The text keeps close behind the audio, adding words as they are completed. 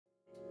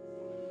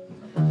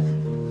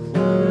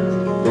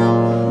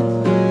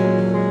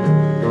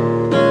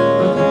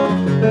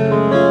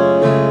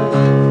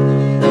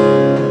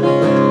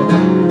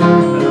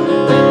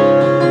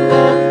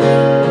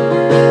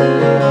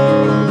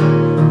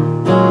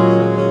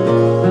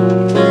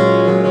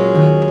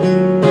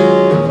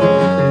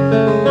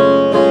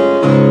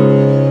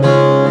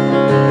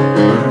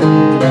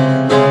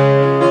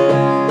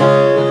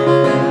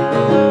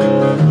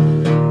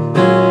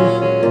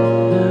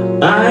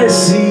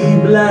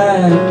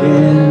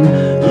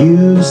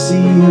you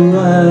see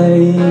why.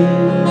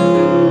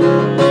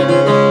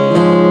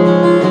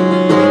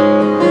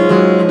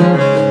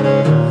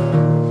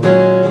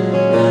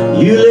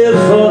 You live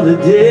for the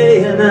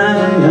day and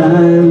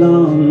I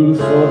long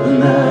for the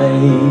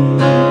night.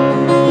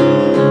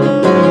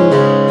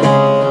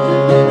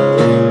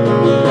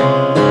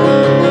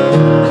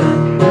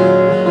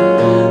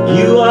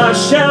 You are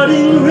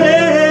shouting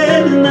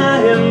red and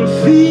I am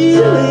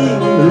feeling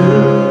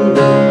blue.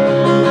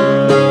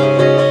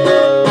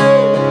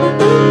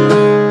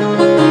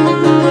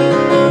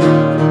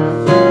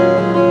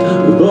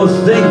 We both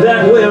think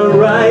that we're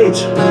right,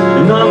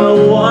 and on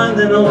the one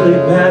and only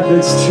path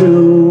that's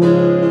true.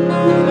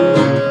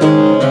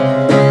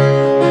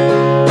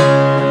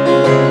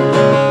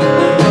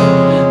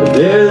 But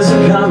there's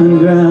a common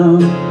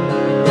ground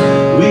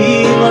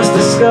we must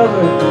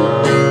discover.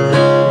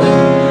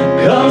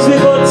 Comes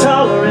before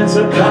tolerance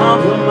or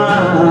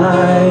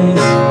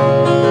compromise.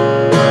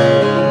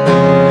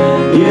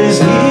 It is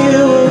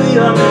here where we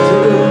are meant to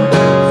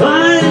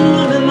find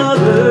one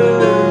another.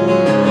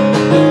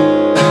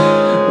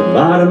 The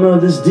bottom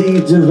of this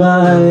deep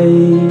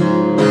divide.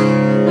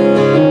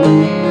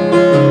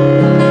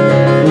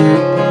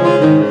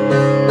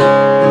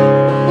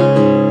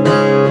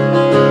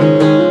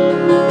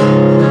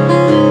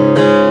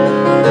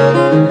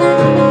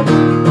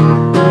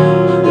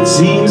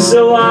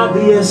 So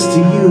obvious to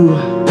you,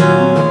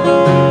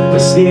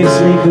 escapes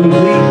me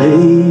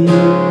completely.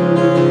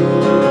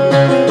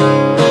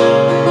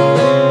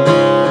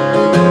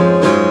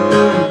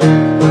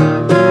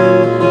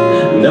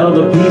 And all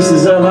the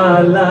pieces of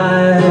our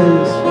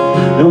lives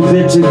don't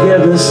fit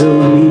together so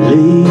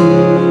neatly.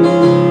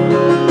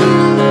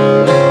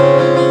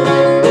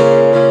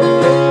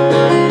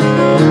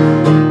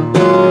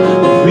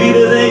 Free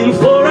to think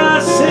for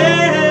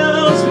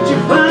ourselves, but you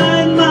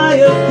find my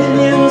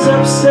opinions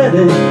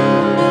upsetting.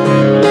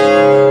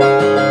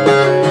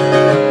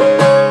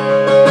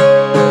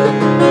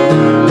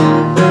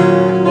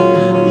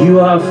 You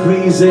are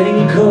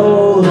freezing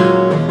cold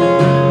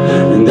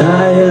and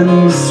I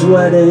am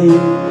sweating.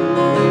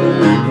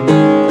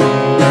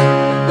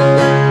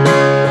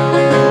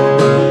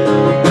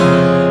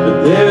 But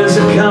there's a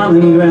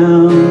common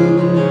ground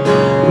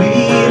we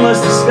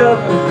must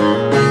discover.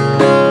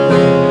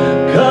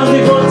 Comes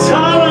before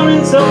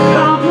tolerance or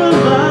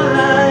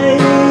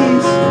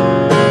compromise.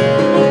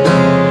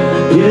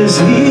 It is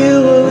here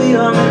where we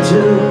are meant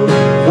to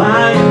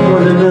find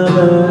one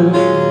another.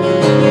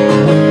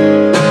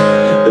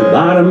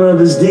 Bottom of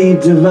this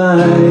deep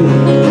divide.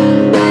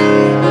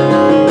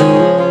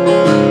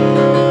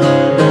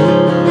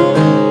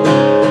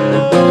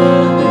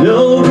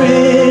 No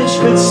bridge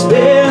could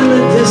span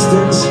the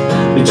distance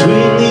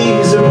between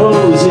these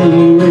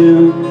opposing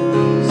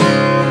rims.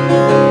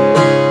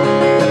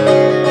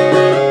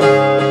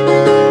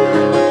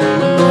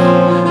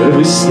 But if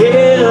we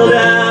scale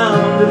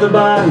down to the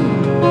bottom,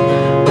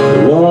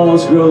 the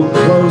walls grow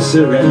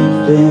closer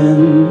and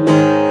thin.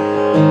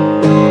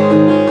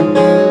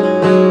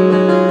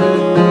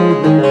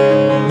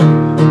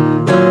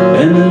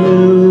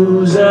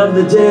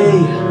 The day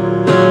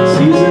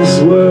sees this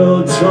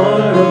world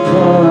torn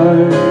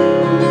apart.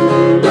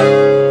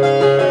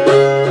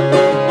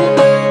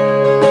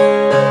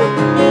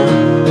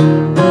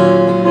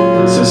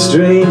 So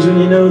strange when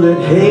you know that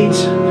hate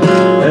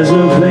has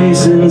no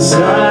place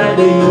inside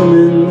a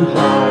human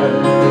heart.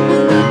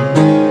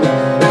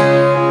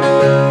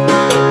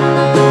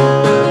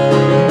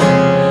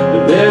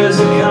 But there's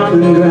a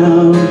common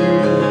ground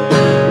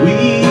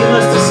we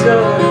must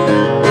discover.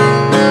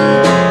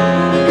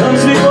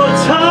 Comes before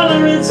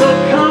tolerance or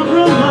compromise.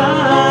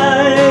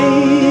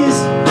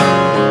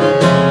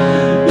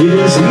 It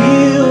is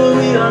here where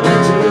we are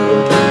meant to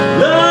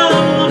love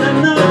one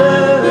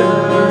another.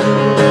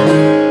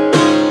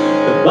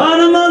 The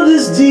bottom of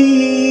this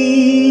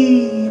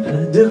deep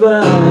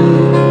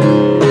divide.